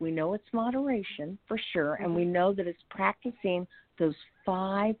life? We know it's moderation for sure, and we know that it's practicing those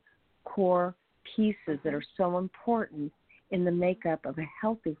 5 core pieces that are so important in the makeup of a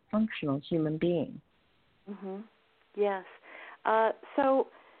healthy, functional human being. Yes. So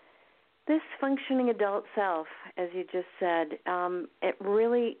this functioning adult self, as you just said, it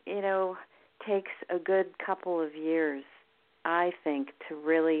really, takes a good couple of years, I think, to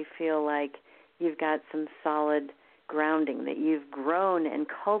really feel like you've got some solid grounding, that you've grown and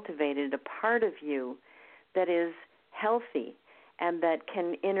cultivated a part of you that is healthy and that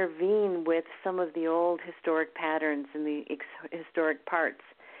can intervene with some of the old historic patterns and the historic parts.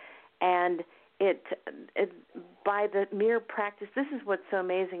 And it by the mere practice, this is what's so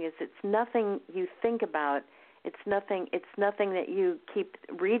amazing, is it's nothing you think about. It's nothing that you keep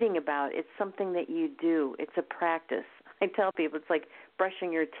reading about. It's something that you do. It's a practice. I tell people it's like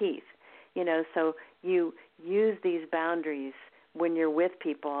brushing your teeth. So you use these boundaries when you're with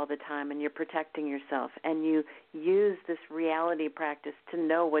people all the time and you're protecting yourself, and you use this reality practice to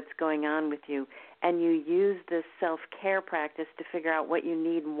know what's going on with you, and you use this self-care practice to figure out what you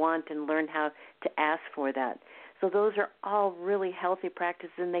need and want and learn how to ask for that. So those are all really healthy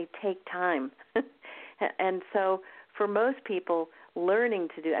practices, and they take time. And so for most people, learning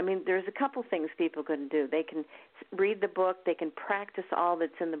to do, there's a couple things people can do. They can read the book. They can practice all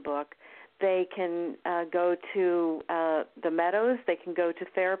that's in the book. They can go to the Meadows. They can go to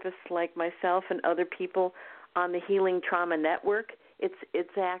therapists like myself and other people on the Healing Trauma Network.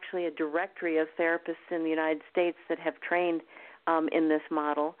 It's actually a directory of therapists in the United States that have trained in this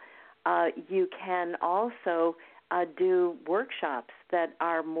model. You can also do workshops that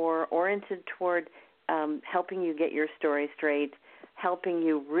are more oriented toward helping you get your story straight, helping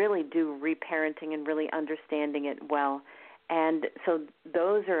you really do reparenting and really understanding it well. And so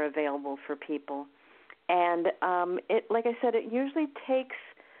those are available for people. And like I said, it usually takes,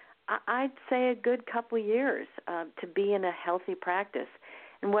 I'd say, a good couple of years to be in a healthy practice.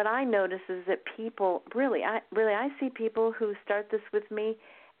 And what I notice is that people, I see people who start this with me,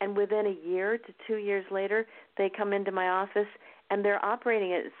 and within a year to 2 years later, they come into my office, and they're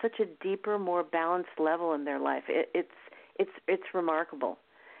operating at such a deeper, more balanced level in their life. It's remarkable.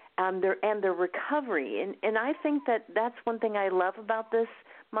 Their recovery, and I think that's one thing I love about this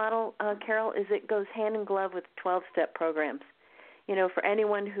model, Carol, is it goes hand in glove with 12-step programs. For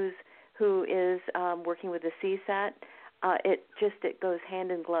anyone who is working with the CSAT, it goes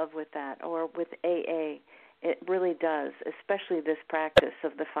hand in glove with that, or with AA. It really does, especially this practice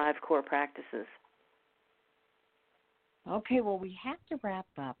of the 5 core practices. Okay, well, we have to wrap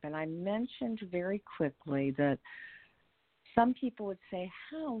up, and I mentioned very quickly that some people would say,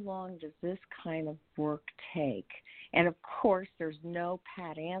 how long does this kind of work take? And, of course, there's no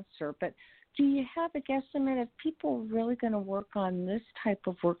pat answer, but do you have a guesstimate if people are really going to work on this type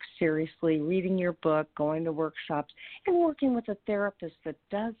of work seriously, reading your book, going to workshops, and working with a therapist that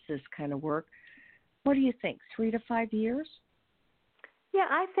does this kind of work? What do you think, 3 to 5 years? Yeah,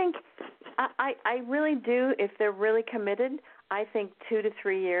 I think I really do. If they're really committed, I think 2 to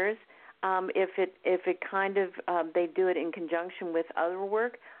 3 years. if it kind of they do it in conjunction with other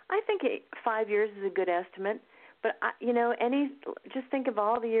work, I think 5 years is a good estimate. But just think of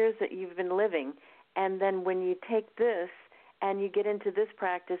all the years that you've been living, and then when you take this and you get into this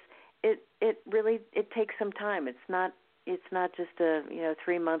practice, it really takes some time. It's not just a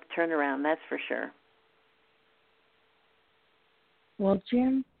 3-month turnaround. That's for sure. Well,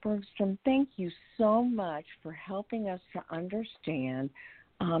 Jan Bergstrom, thank you so much for helping us to understand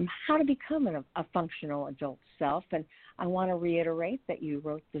how to become a functional adult self. And I want to reiterate that you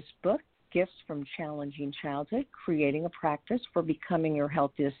wrote this book, Gifts from Challenging Childhood, Creating a Practice for Becoming Your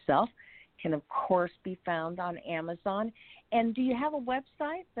Healthiest Self. Can, of course, be found on Amazon. And do you have a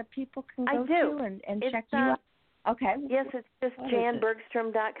website that people can go to and check you out? Okay. Yes, it's just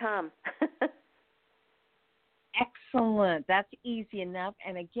janbergstrom.com. Excellent. That's easy enough.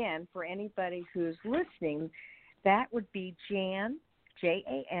 And again, for anybody who's listening, that would be Jan,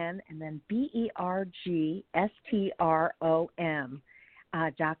 Jan, and then BERGSTROM.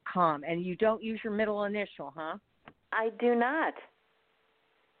 .com. And you don't use your middle initial, huh? I do not.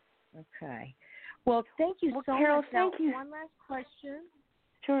 Okay. Well, thank you so Carol, much. Thank you. One last question.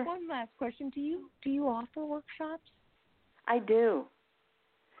 Sure. One last question. Do you offer workshops? I do.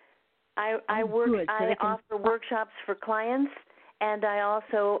 I offer workshops for clients, and I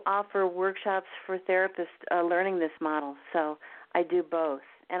also offer workshops for therapists learning this model. So I do both,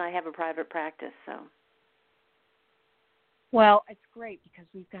 and I have a private practice. So. Well, it's great because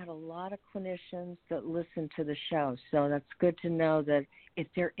we've got a lot of clinicians that listen to the show. So that's good to know that if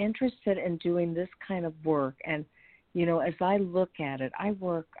they're interested in doing this kind of work, and, as I look at it,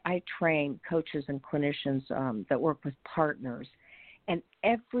 I train coaches and clinicians that work with partners. And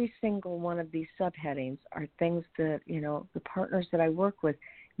every single one of these subheadings are things that, the partners that I work with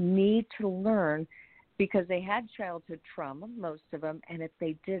need to learn because they had childhood trauma, most of them, and if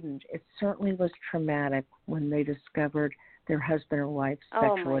they didn't, it certainly was traumatic when they discovered their husband or wife's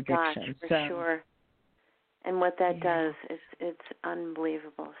sexual addiction. Gosh, for sure. And what that does is it's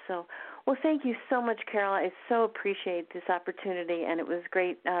unbelievable. So, well, thank you so much, Carol. I so appreciate this opportunity, and it was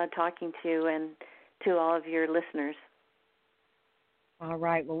great talking to you and to all of your listeners. All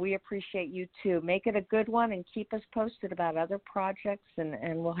right. Well, we appreciate you, too. Make it a good one and keep us posted about other projects,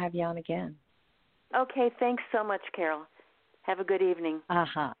 and we'll have you on again. Okay. Thanks so much, Carol. Have a good evening.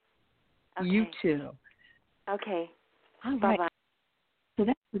 Uh-huh. Okay. You, too. Okay. All Bye-bye. right. So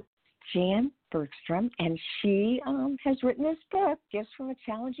that's Jan Bergstrom, and she has written this book, Gifts from a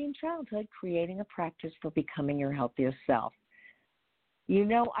Challenging Childhood, Creating a Practice for Becoming Your Healthiest Self.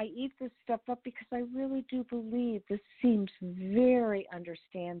 I eat this stuff up because I really do believe this seems very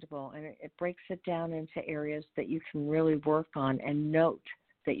understandable, and it breaks it down into areas that you can really work on and note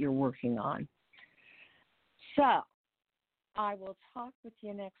that you're working on. So I will talk with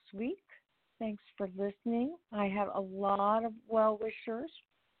you next week. Thanks for listening. I have a lot of well-wishers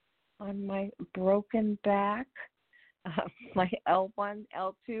on my broken back, my L1,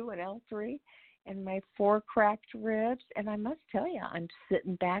 L2, and L3, and my 4 cracked ribs. And I must tell you, I'm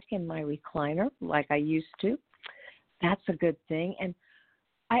sitting back in my recliner like I used to. That's a good thing. And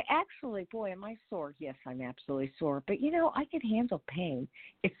I actually, boy, am I sore. Yes, I'm absolutely sore. But, I can handle pain.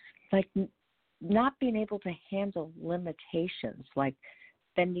 It's like not being able to handle limitations, like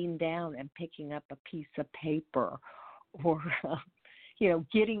bending down and picking up a piece of paper or,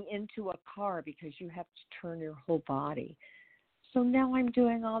 getting into a car because you have to turn your whole body. So now I'm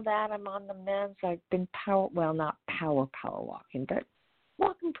doing all that. I'm on the meds. I've been not power walking, but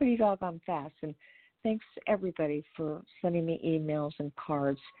walking pretty doggone fast. And thanks to everybody for sending me emails and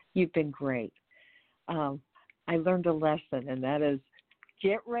cards. You've been great. I learned a lesson, and that is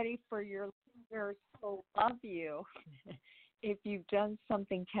get ready for your listeners to love you if you've done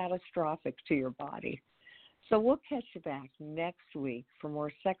something catastrophic to your body. So we'll catch you back next week for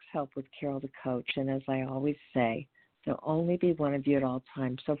more Sex Help with Carol the Coach. And as I always say, there'll only be one of you at all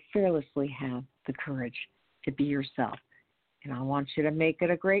times, so fearlessly have the courage to be yourself. And I want you to make it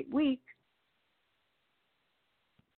a great week.